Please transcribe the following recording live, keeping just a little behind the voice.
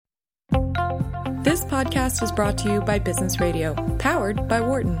This podcast is brought to you by Business Radio, powered by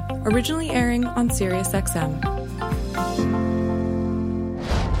Wharton, originally airing on SiriusXM.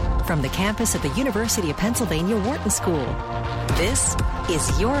 From the campus of the University of Pennsylvania Wharton School, this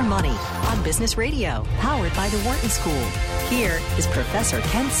is Your Money on Business Radio, powered by the Wharton School. Here is Professor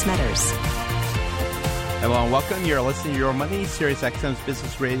Kent Smetters. Hello and welcome. You're listening to Your Money, SiriusXM's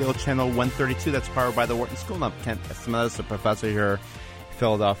Business Radio, channel 132. That's powered by the Wharton School. I'm Kent Smetters, a professor here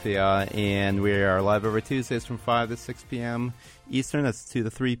Philadelphia, and we are live every Tuesdays from 5 to 6 p.m. Eastern. That's 2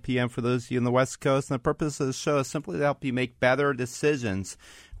 to 3 p.m. for those of you on the West Coast. And the purpose of the show is simply to help you make better decisions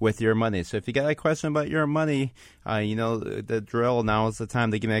with your money. So if you got a question about your money, you know the drill. Now is the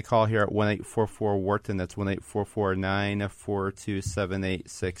time to give me a call here at 1-844-WHARTON. That's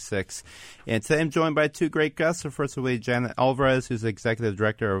 1-844-942-7866. And today I'm joined by two great guests. So first of all, Janet Alvarez, who's the Executive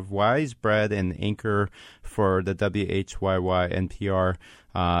Director of Wisebread and anchor for the WHYY NPR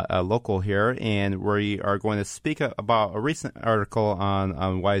local here, and we are going to speak about a recent article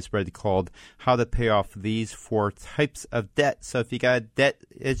on Wisebread called How to Pay Off These 4 Types of Debt. So if you got a debt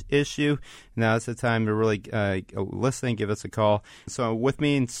issue, now's the time to really listen, give us a call. So with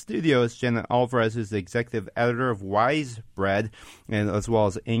me in studio is Janet Alvarez, who's the Executive Editor of Wisebread, and as well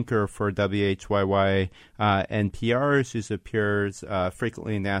as anchor for WHYY NPR. She appears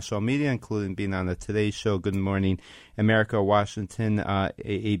frequently in national media, including being on the Today Show, Good Morning America, Washington,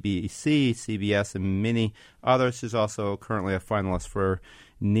 ABC, CBS, and many others. She's also currently a finalist for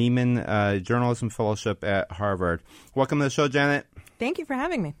Nieman Journalism Fellowship at Harvard. Welcome to the show, Janet. Thank you for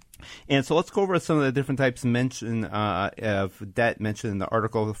having me. And so let's go over some of the different types of debt mentioned in the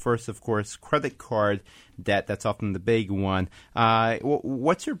article. The first, of course, credit card debt. That's often the big one.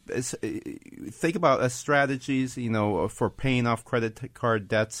 What's your think about strategies, for paying off credit card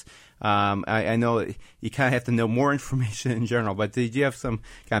debts? I know you kind of have to know more information in general, but did you have some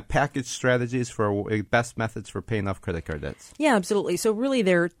kind of package strategies for best methods for paying off credit card debts? Yeah, absolutely. So really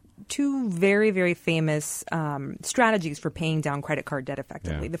there are two very, very famous strategies for paying down credit card debt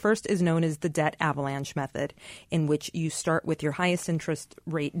effectively. Yeah. The first is known as the debt avalanche method, in which you start with your highest interest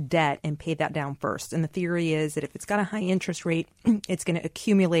rate debt and pay that down first. And the theory is that if it's got a high interest rate, it's going to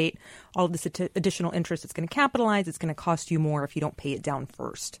accumulate all of this additional interest. It's going to capitalize. It's going to cost you more if you don't pay it down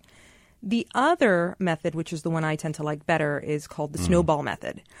first. The other method, which is the one I tend to like better, is called the snowball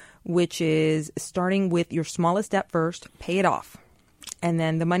method, which is starting with your smallest debt first, pay it off. And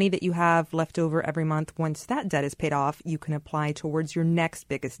then the money that you have left over every month, once that debt is paid off, you can apply towards your next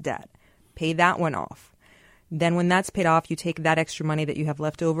biggest debt. Pay that one off. Then when that's paid off, you take that extra money that you have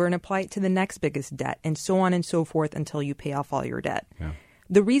left over and apply it to the next biggest debt, and so on and so forth until you pay off all your debt. Yeah.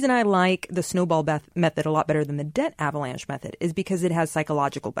 The reason I like the snowball method a lot better than the debt avalanche method is because it has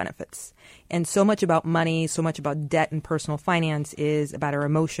psychological benefits. And so much about money, so much about debt and personal finance is about our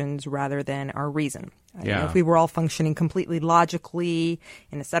emotions rather than our reason. Yeah. If we were all functioning completely logically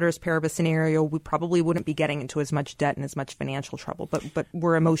in a ceteris paribus scenario, we probably wouldn't be getting into as much debt and as much financial trouble. But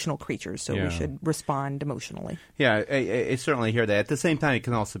we're emotional creatures, so we should respond emotionally. Yeah, I certainly hear that. At the same time, it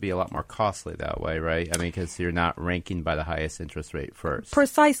can also be a lot more costly that way, right? I mean, because you're not ranking by the highest interest rate first.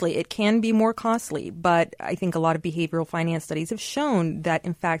 Precisely. It can be more costly, but I think a lot of behavioral finance studies have shown that,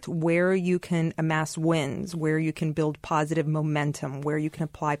 in fact, where you can amass wins, where you can build positive momentum, where you can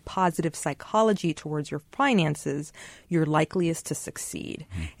apply positive psychology towards your finances, you're likeliest to succeed.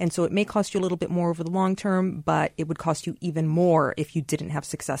 And so it may cost you a little bit more over the long term, but it would cost you even more if you didn't have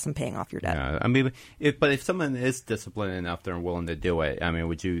success in paying off your debt. Yeah, I mean, if someone is disciplined enough, they're willing to do it. I mean,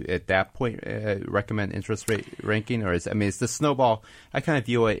 would you at that point recommend interest rate ranking, or is the snowball? I kind of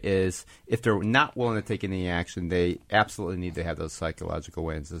view it as if they're not willing to take any action, they absolutely need to have those psychological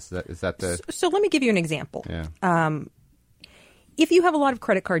wins. Is that the? So let me give you an example. Yeah. If you have a lot of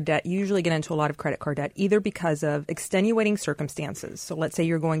credit card debt, you usually get into a lot of credit card debt either because of extenuating circumstances. So let's say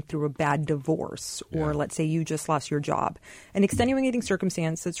you're going through a bad divorce, or let's say you just lost your job. An extenuating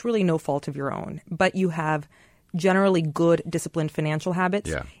circumstance that's really no fault of your own, but you have generally good, disciplined financial habits.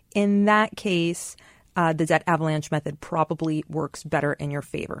 Yeah. In that case, the debt avalanche method probably works better in your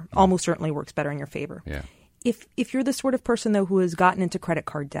favor. Almost certainly works better in your favor. Yeah. If you're the sort of person, though, who has gotten into credit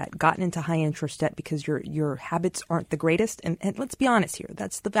card debt, gotten into high interest debt because your habits aren't the greatest, and let's be honest here,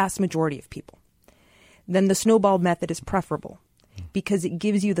 that's the vast majority of people, then the snowball method is preferable because it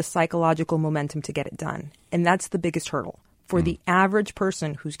gives you the psychological momentum to get it done. And that's the biggest hurdle. For the average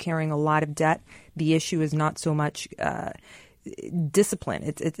person who's carrying a lot of debt, the issue is not so much discipline.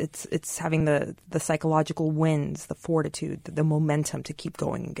 It's having the psychological wins, the fortitude, the momentum to keep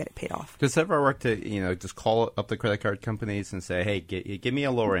going and get it paid off. Does it ever work to, just call up the credit card companies and say, hey, give me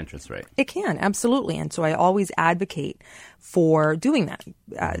a lower interest rate? It can, absolutely. And so I always advocate for doing that,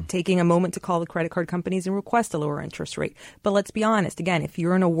 taking a moment to call the credit card companies and request a lower interest rate. But let's be honest, again, if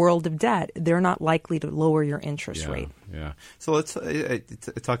you're in a world of debt, they're not likely to lower your interest rate. Yeah. So let's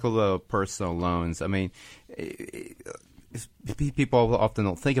talk a little about personal loans. I mean, people often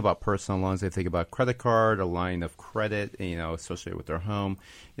don't think about personal loans. They think about credit card, a line of credit, associated with their home.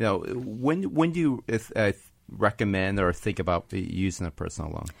 When do you recommend or think about using a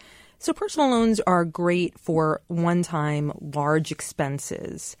personal loan? So personal loans are great for one-time large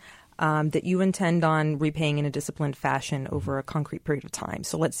expenses that you intend on repaying in a disciplined fashion over a concrete period of time.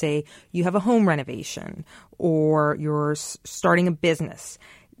 So let's say you have a home renovation or you're starting a business.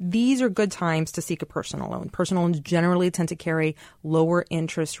 These are good times to seek a personal loan. Personal loans generally tend to carry lower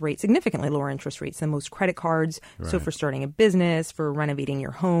interest rates, significantly lower interest rates than most credit cards. Right. So for starting a business, for renovating your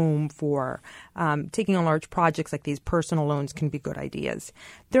home, for taking on large projects like these, personal loans can be good ideas.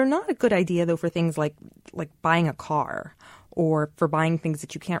 They're not a good idea, though, for things like buying a car or for buying things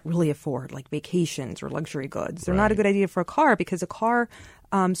that you can't really afford, like vacations or luxury goods. They're not a good idea for a car because a car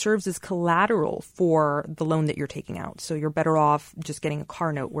serves as collateral for the loan that you're taking out. So you're better off just getting a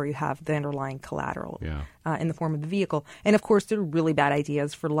car note where you have the underlying collateral in the form of the vehicle. And, of course, they're really bad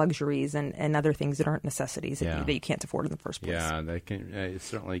ideas for luxuries and other things that aren't necessities that you can't afford in the first place. Yeah, they can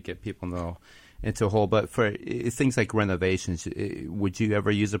certainly get people into a hole. But for things like renovations, would you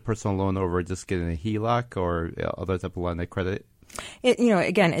ever use a personal loan over just getting a HELOC or other type of line of credit?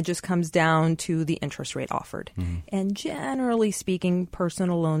 Again, it just comes down to the interest rate offered. Mm-hmm. And generally speaking,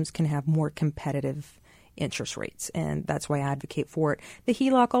 personal loans can have more competitive interest rates, and that's why I advocate for it. The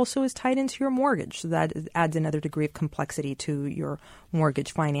HELOC also is tied into your mortgage, so that adds another degree of complexity to your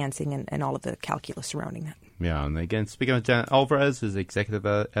mortgage financing and all of the calculus surrounding that. Yeah, and again, speaking of Janet Alvarez, who's the executive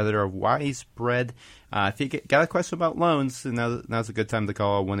editor of Wisebread. If you got a question about loans, now's a good time to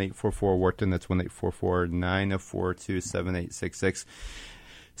call 1-844-WHARTON. That's 1-844-942-7866.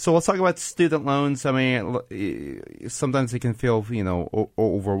 So let's talk about student loans. I mean, sometimes it can feel,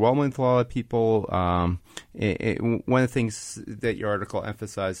 overwhelming to a lot of people. One of the things that your article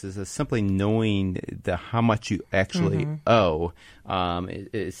emphasizes is simply knowing how much you actually owe.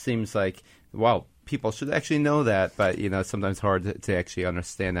 It seems like, wow, people should actually know that, but, it's sometimes hard to actually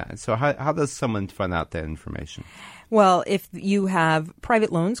understand that. And so how does someone find out that information? Well, if you have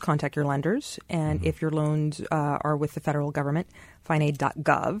private loans, contact your lenders. And if your loans are with the federal government,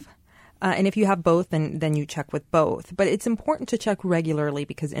 finaid.gov. And if you have both, then you check with both. But it's important to check regularly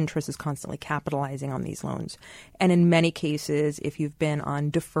because interest is constantly capitalizing on these loans. And in many cases, if you've been on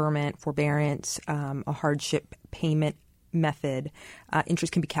deferment, forbearance, a hardship payment method,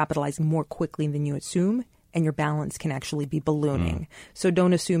 interest can be capitalizing more quickly than you assume, and your balance can actually be ballooning. So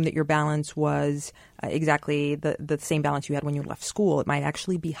don't assume that your balance was exactly the same balance you had when you left school. It might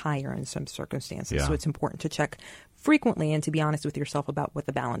actually be higher in some circumstances. Yeah. So it's important to check frequently and to be honest with yourself about what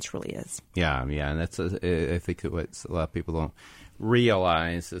the balance really is. Yeah, and that's I think what a lot of people don't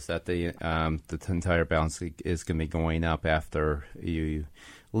realize is that the entire balance is going to be going up after you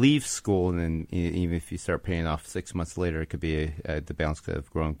leave school, and then even if you start paying off 6 months later, it could be the balance could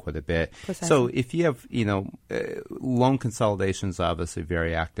have grown quite a bit. Precisely. So if you have, loan consolidations, obviously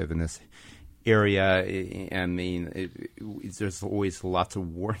very active in this area. I mean, there's always lots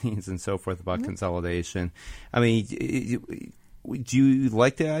of warnings and so forth about consolidation. I mean, do you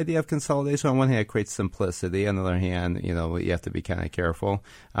like the idea of consolidation? On one hand, it creates simplicity. On the other hand, you have to be kind of careful.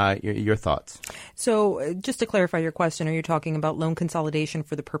 Your thoughts? So just to clarify your question, are you talking about loan consolidation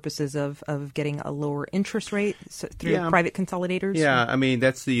for the purposes of getting a lower interest rate through private consolidators? Yeah, I mean,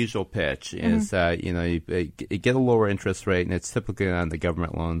 that's the usual pitch is that, you get a lower interest rate, and it's typically on the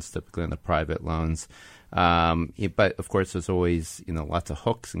government loans, typically on the private loans. But, of course, there's always, lots of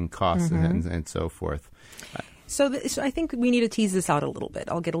hooks and costs and so forth. So I think we need to tease this out a little bit.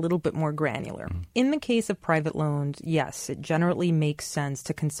 I'll get a little bit more granular. In the case of private loans, yes, it generally makes sense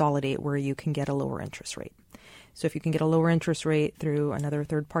to consolidate where you can get a lower interest rate. So if you can get a lower interest rate through another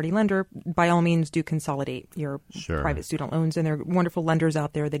third-party lender, by all means do consolidate your private student loans. And there are wonderful lenders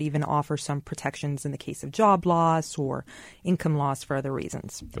out there that even offer some protections in the case of job loss or income loss for other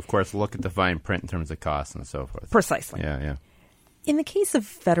reasons. Of course, look at the fine print in terms of costs and so forth. Precisely. Yeah. In the case of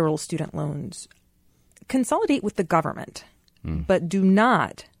federal student loans, consolidate with the government, but do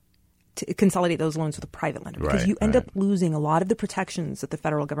not to consolidate those loans with a private lender because you end up losing a lot of the protections that the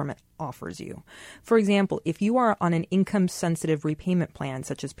federal government offers you. For example, if you are on an income-sensitive repayment plan,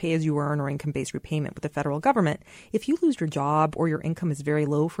 such as pay-as-you-earn or income-based repayment with the federal government, if you lose your job or your income is very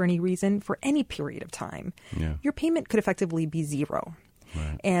low for any reason, for any period of time, your payment could effectively be zero.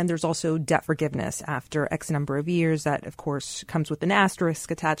 Right. And there's also debt forgiveness after X number of years. That, of course, comes with an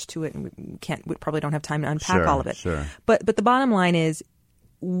asterisk attached to it, and we probably don't have time to unpack all of it. Sure. But the bottom line is,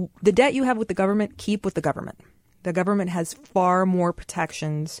 the debt you have with the government, keep with the government. The government has far more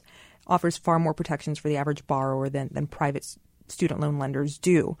protections, offers far more protections for the average borrower than private student loan lenders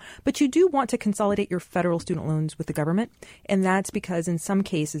do. But you do want to consolidate your federal student loans with the government. And that's because in some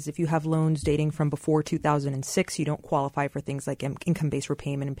cases, if you have loans dating from before 2006, you don't qualify for things like income-based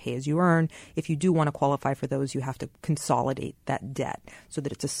repayment and pay-as-you-earn. If you do want to qualify for those, you have to consolidate that debt so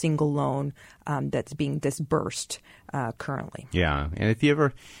that it's a single loan that's being disbursed currently. Yeah. And if you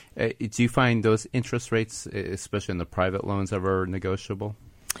ever, do you find those interest rates, especially in the private loans, ever negotiable?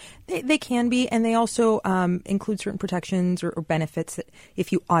 They can be, and they also include certain protections or benefits.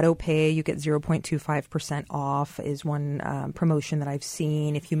 If you auto pay, you get 0.25% off is one promotion that I've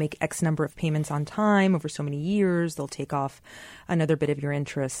seen. If you make X number of payments on time over so many years, they'll take off another bit of your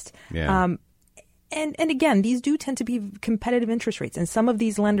interest. Yeah. And again, these do tend to be competitive interest rates. And some of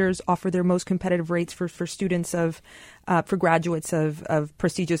these lenders offer their most competitive rates for students for graduates of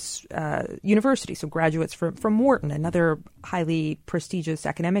prestigious universities. So graduates from Wharton and other highly prestigious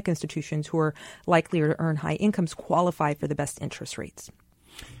academic institutions who are likely to earn high incomes qualify for the best interest rates.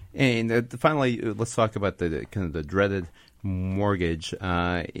 And finally, let's talk about the kind of the dreaded mortgage.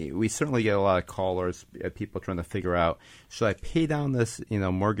 We certainly get a lot of callers, people trying to figure out, should I pay down this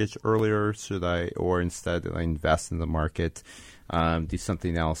mortgage earlier, or instead invest in the market, do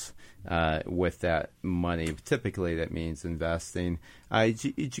something else with that money? Typically, that means investing.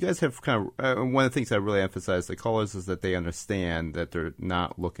 Do you guys have kind of one of the things I really emphasize to callers is that they understand that they're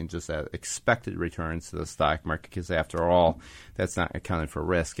not looking just at expected returns to the stock market, because after all, that's not accounted for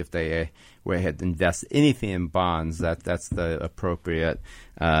risk. If they had to invest anything in bonds, that's the appropriate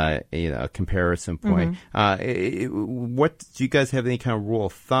comparison point. Mm-hmm. What do you guys have any kind of rule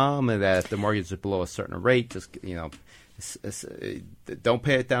of thumb that if the mortgage is below a certain rate, just don't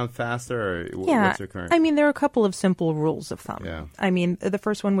pay it down faster? Or what's your current? I mean, there are a couple of simple rules of thumb. Yeah. I mean, the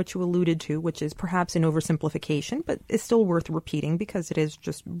first one, which you alluded to, which is perhaps an oversimplification, but is still worth repeating because it is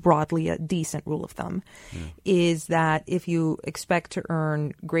just broadly a decent rule of thumb, is that if you expect to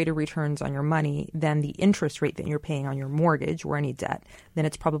earn greater returns on your money than the interest rate that you're paying on your mortgage or any debt, then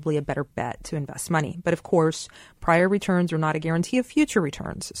it's probably a better bet to invest money. But of course, prior returns are not a guarantee of future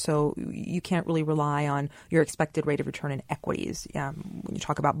returns. So you can't really rely on your expected rate of return in equities. When you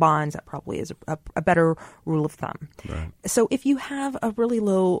talk about bonds, that probably is a better rule of thumb. Right. So if you have a really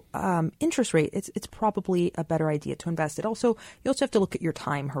low interest rate, it's probably a better idea to invest it. Also, you also have to look at your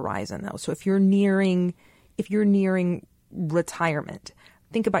time horizon, though. So if you're nearing retirement,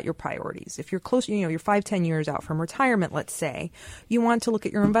 think about your priorities. If you're close, you're 5-10 years out from retirement, let's say, you want to look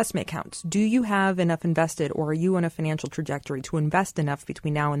at your investment accounts. Do you have enough invested, or are you on a financial trajectory to invest enough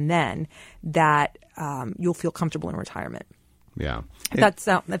between now and then that you'll feel comfortable in retirement? Yeah. If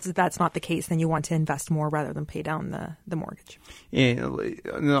that's not the case, then you want to invest more rather than pay down the mortgage.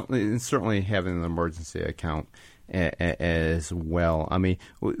 And certainly having an emergency account as well. I mean,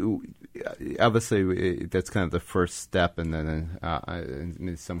 obviously that's kind of the first step, and then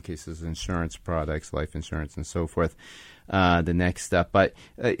in some cases insurance products, life insurance and so forth, the next step. But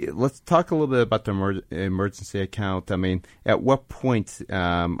let's talk a little bit about the emergency account. I mean, at what point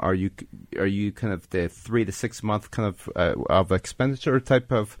are you kind of the 3 to 6 month kind of expenditure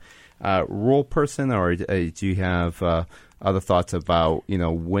type of rule person, or do you have other thoughts about,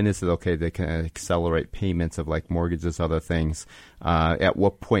 when is it okay to kind of accelerate payments of like mortgages, other things? At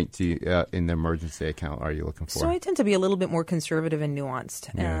what point do you, in the emergency account are you looking for? So I tend to be a little bit more conservative and nuanced,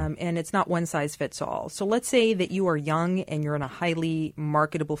 and it's not one size fits all. So let's say that you are young and you're in a highly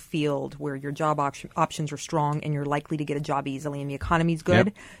marketable field where your job options are strong and you're likely to get a job easily and the economy's good.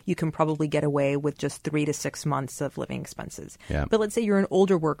 Yep. You can probably get away with just 3 to 6 months of living expenses. Yep. But let's say you're an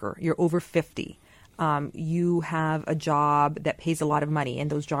older worker, you're over 50. You have a job that pays a lot of money,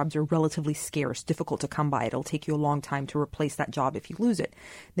 and those jobs are relatively scarce, difficult to come by. It'll take you a long time to replace that job if you lose it.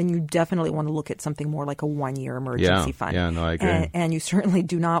 Then you definitely want to look at something more like a 1-year emergency fund. Yeah, no, I agree. And you certainly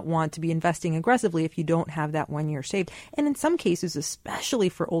do not want to be investing aggressively if you don't have that 1 year saved. And in some cases, especially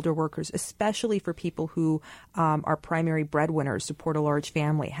for older workers, especially for people who are primary breadwinners, support a large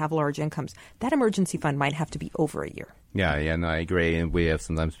family, have large incomes, that emergency fund might have to be over a year. Yeah, no, I agree. And we have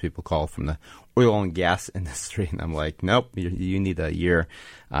sometimes people call from the oil and gas industry, and I'm like, nope, you need a year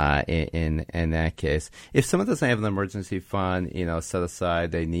in that case. If someone doesn't have an emergency fund, set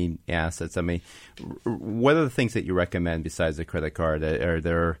aside, they need assets. I mean, what are the things that you recommend besides the credit card? Are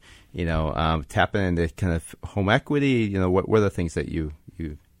there, tapping into kind of home equity? What are the things that you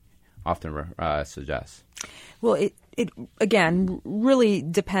often suggest? Well, it again really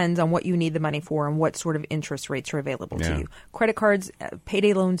depends on what you need the money for and what sort of interest rates are available to you. Credit cards,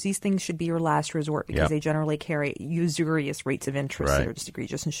 payday loans, these things should be your last resort because they generally carry usurious rates of interest that are just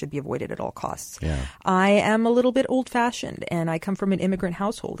egregious and should be avoided at all costs. Yeah. I am a little bit old-fashioned, and I come from an immigrant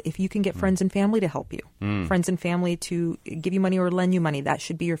household. If you can get friends and family to help you, friends and family to give you money or lend you money, that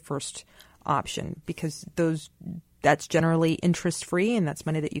should be your first option because that's generally interest-free, and that's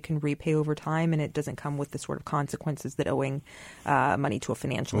money that you can repay over time, and it doesn't come with the sort of consequences that owing money to a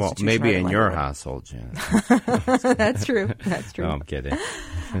financial institution. Well, maybe in your household, Janet. That's true. That's true. No, I'm kidding.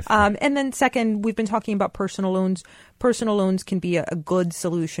 And then second, we've been talking about personal loans. Personal loans can be a good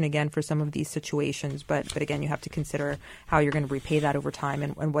solution, again, for some of these situations, but again, you have to consider how you're going to repay that over time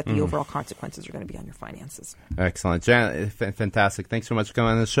and what the overall consequences are going to be on your finances. Excellent. Janet, fantastic. Thanks so much for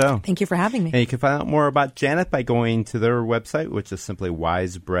coming on the show. Thank you for having me. And you can find out more about Janet by going to their website, which is simply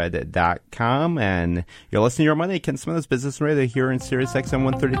wisebread.com. And you're listening to Your Money, Ken Smetta's Business Radio here in Sirius XM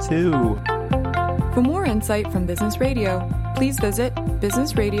 132. For more insight from Business Radio, please visit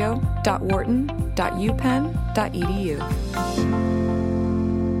businessradio.wharton.upenn.edu.